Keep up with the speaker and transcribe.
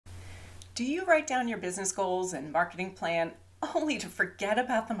Do you write down your business goals and marketing plan only to forget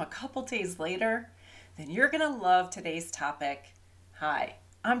about them a couple days later? Then you're going to love today's topic. Hi,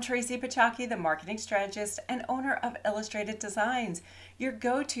 I'm Tracy Pachaki, the marketing strategist and owner of Illustrated Designs, your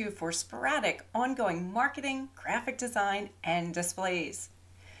go-to for sporadic, ongoing marketing, graphic design, and displays.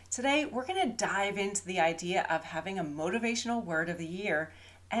 Today, we're going to dive into the idea of having a motivational word of the year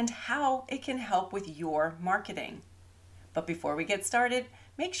and how it can help with your marketing. But before we get started,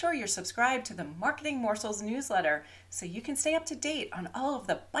 make sure you're subscribed to the Marketing Morsels newsletter so you can stay up to date on all of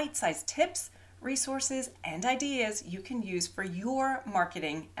the bite-sized tips, resources, and ideas you can use for your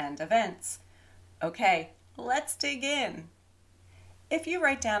marketing and events. Okay, let's dig in. If you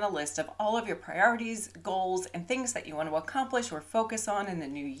write down a list of all of your priorities, goals, and things that you want to accomplish or focus on in the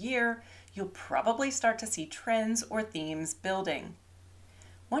new year, you'll probably start to see trends or themes building.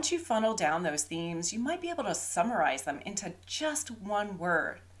 Once you funnel down those themes, you might be able to summarize them into just one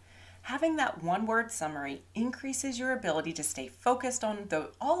word. Having that one-word summary increases your ability to stay focused on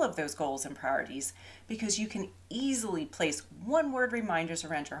all of those goals and priorities because you can easily place one-word reminders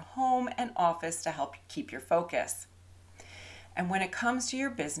around your home and office to help keep your focus. And when it comes to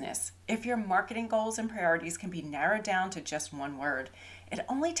your business, if your marketing goals and priorities can be narrowed down to just one word, it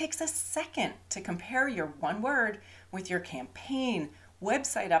only takes a second to compare your one word with your campaign,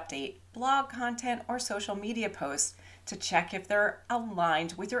 website update, blog content, or social media posts to check if they're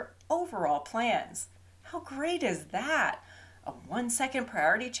aligned with your overall plans. How great is that? A 1-second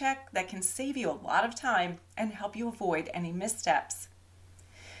priority check that can save you a lot of time and help you avoid any missteps.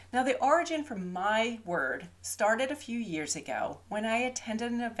 Now, the origin for my word started a few years ago when I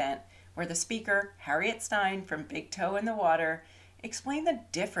attended an event where the speaker, Harriet Stein from Big Toe in the Water, explained the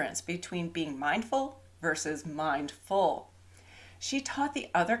difference between being mindful versus mindful. She taught the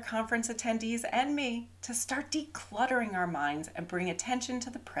other conference attendees and me to start decluttering our minds and bring attention to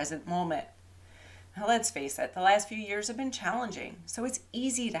the present moment. Now let's face it, the last few years have been challenging, so it's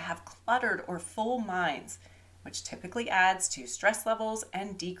easy to have cluttered or full minds, which typically adds to stress levels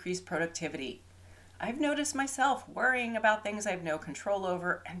and decreased productivity. I've noticed myself worrying about things I have no control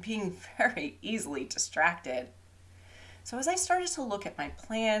over and being very easily distracted. So as I started to look at my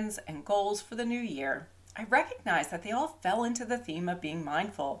plans and goals for the new year, I recognized that they all fell into the theme of being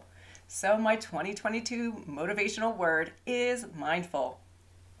mindful. So my 2022 motivational word is mindful.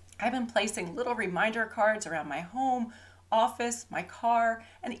 I've been placing little reminder cards around my home, office, my car,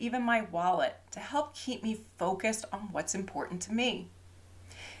 and even my wallet to help keep me focused on what's important to me.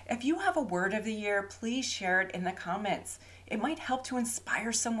 If you have a word of the year, please share it in the comments. It might help to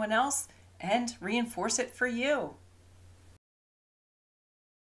inspire someone else and reinforce it for you.